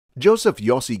Joseph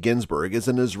Yossi Ginsburg is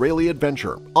an Israeli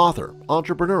adventurer, author,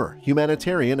 entrepreneur,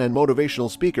 humanitarian, and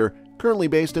motivational speaker currently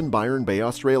based in Byron Bay,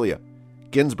 Australia.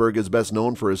 Ginsburg is best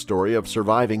known for his story of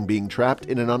surviving being trapped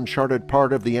in an uncharted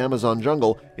part of the Amazon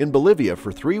jungle in Bolivia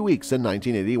for 3 weeks in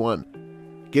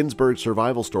 1981. Ginsburg's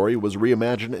survival story was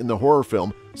reimagined in the horror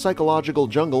film Psychological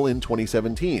Jungle in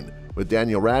 2017, with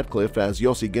Daniel Radcliffe as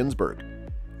Yossi Ginsburg.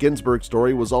 Ginsburg's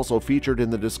story was also featured in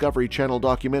the Discovery Channel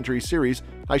documentary series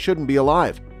I Shouldn't Be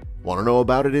Alive. Want to know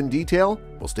about it in detail?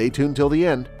 Well, stay tuned till the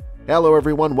end. Hello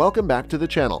everyone, welcome back to the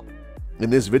channel.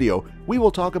 In this video, we will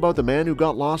talk about the man who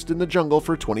got lost in the jungle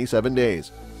for 27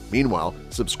 days. Meanwhile,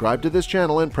 subscribe to this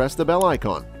channel and press the bell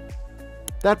icon.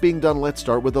 That being done, let's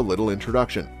start with a little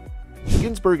introduction.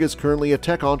 Ginsburg is currently a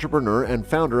tech entrepreneur and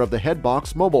founder of the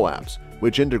Headbox mobile apps,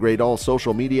 which integrate all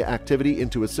social media activity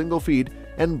into a single feed,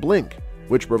 and Blink,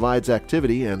 which provides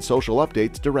activity and social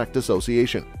updates direct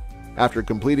association. After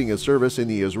completing his service in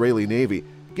the Israeli Navy,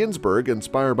 Ginsburg,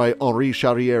 inspired by Henri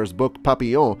Charrier's book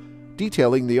Papillon,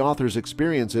 detailing the author's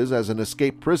experiences as an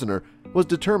escaped prisoner, was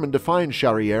determined to find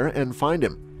Charrier and find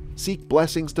him, seek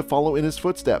blessings to follow in his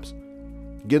footsteps.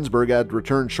 Ginsburg had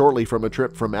returned shortly from a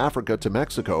trip from Africa to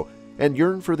Mexico and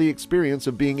yearned for the experience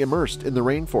of being immersed in the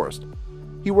rainforest.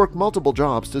 He worked multiple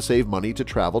jobs to save money to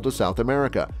travel to South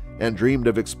America and dreamed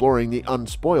of exploring the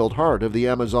unspoiled heart of the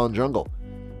Amazon jungle.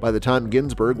 By the time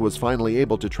Ginsburg was finally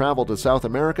able to travel to South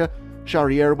America,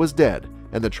 Charrier was dead,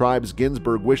 and the tribes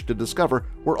Ginsburg wished to discover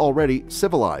were already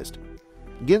civilized.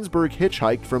 Ginsburg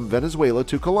hitchhiked from Venezuela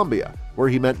to Colombia, where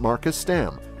he met Marcus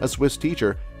Stam, a Swiss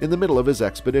teacher, in the middle of his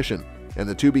expedition, and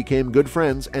the two became good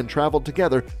friends and traveled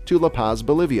together to La Paz,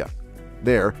 Bolivia.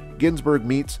 There, Ginsburg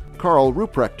meets Karl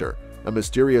Ruprechter, a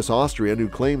mysterious Austrian who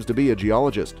claims to be a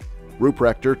geologist.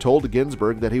 Ruprechter told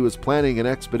Ginsburg that he was planning an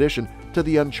expedition to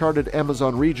the uncharted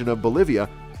Amazon region of Bolivia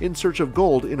in search of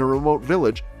gold in a remote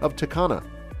village of Tacana.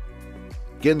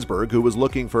 Ginsburg, who was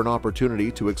looking for an opportunity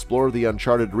to explore the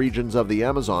uncharted regions of the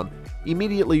Amazon,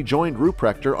 immediately joined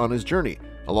Ruprechter on his journey,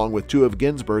 along with two of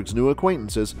Ginsburg's new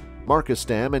acquaintances, Marcus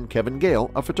Stam and Kevin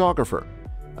Gale, a photographer.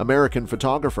 American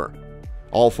photographer.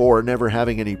 All four, never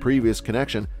having any previous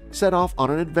connection, set off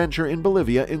on an adventure in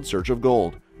Bolivia in search of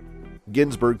gold.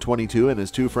 Ginsburg, 22, and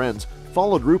his two friends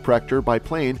followed Ruprechter by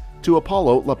plane to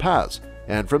Apollo, La Paz,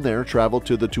 and from there traveled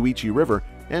to the Tuichi River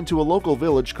and to a local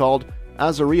village called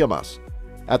Azariamas,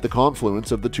 at the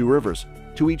confluence of the two rivers,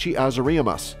 Tuichi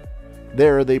Azariamas.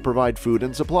 There they provide food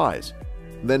and supplies.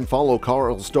 Then follow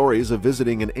Karl's stories of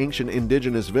visiting an ancient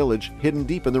indigenous village hidden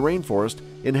deep in the rainforest,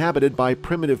 inhabited by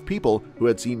primitive people who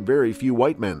had seen very few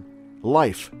white men.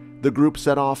 Life. The group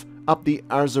set off up the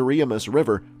Azariamas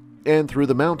River and through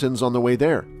the mountains on the way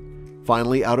there.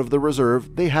 Finally, out of the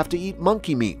reserve, they have to eat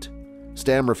monkey meat.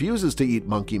 Stam refuses to eat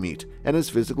monkey meat and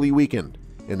is physically weakened.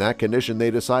 In that condition,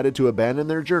 they decided to abandon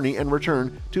their journey and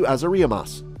return to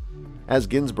Azariamas. As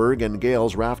Ginsburg and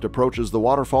Gale's raft approaches the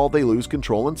waterfall, they lose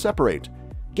control and separate.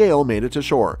 Gale made it to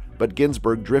shore, but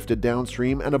Ginsburg drifted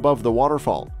downstream and above the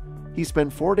waterfall. He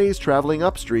spent 4 days traveling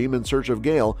upstream in search of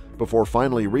Gale before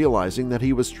finally realizing that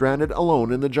he was stranded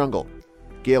alone in the jungle.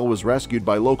 Gale was rescued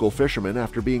by local fishermen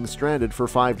after being stranded for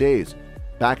 5 days.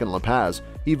 Back in La Paz,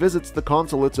 he visits the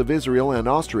consulates of Israel and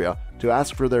Austria to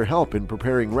ask for their help in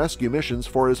preparing rescue missions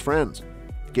for his friends.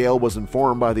 Gale was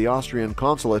informed by the Austrian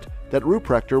consulate that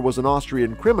Ruprechter was an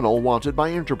Austrian criminal wanted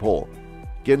by Interpol.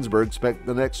 Ginsburg spent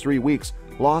the next 3 weeks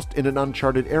lost in an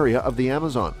uncharted area of the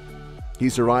Amazon. He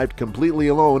survived completely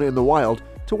alone in the wild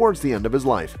towards the end of his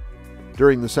life.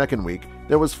 During the second week,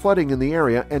 there was flooding in the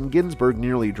area and Ginsburg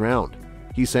nearly drowned.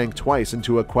 He sank twice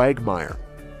into a quagmire.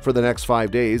 For the next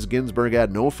 5 days, Ginsburg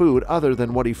had no food other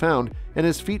than what he found, and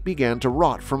his feet began to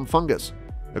rot from fungus.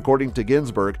 According to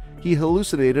Ginsburg, he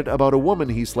hallucinated about a woman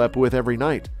he slept with every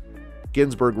night.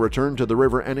 Ginsburg returned to the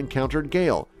river and encountered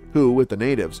Gale, who, with the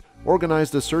natives,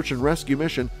 organized a search and rescue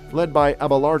mission led by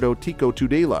Abelardo Tico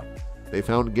Tudela. They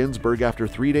found Ginsburg after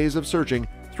 3 days of searching,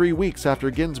 3 weeks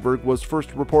after Ginsburg was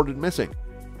first reported missing.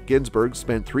 Ginsburg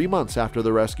spent 3 months after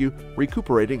the rescue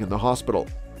recuperating in the hospital.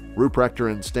 Ruprechter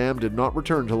and Stam did not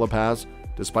return to La Paz.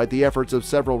 Despite the efforts of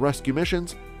several rescue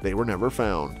missions, they were never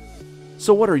found.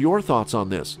 So what are your thoughts on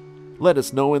this? Let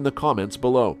us know in the comments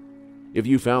below. If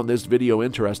you found this video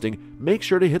interesting, make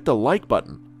sure to hit the like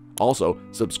button. Also,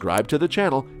 subscribe to the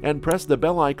channel and press the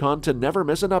bell icon to never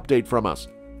miss an update from us.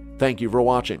 Thank you for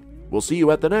watching. We'll see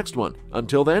you at the next one.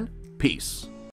 Until then, peace.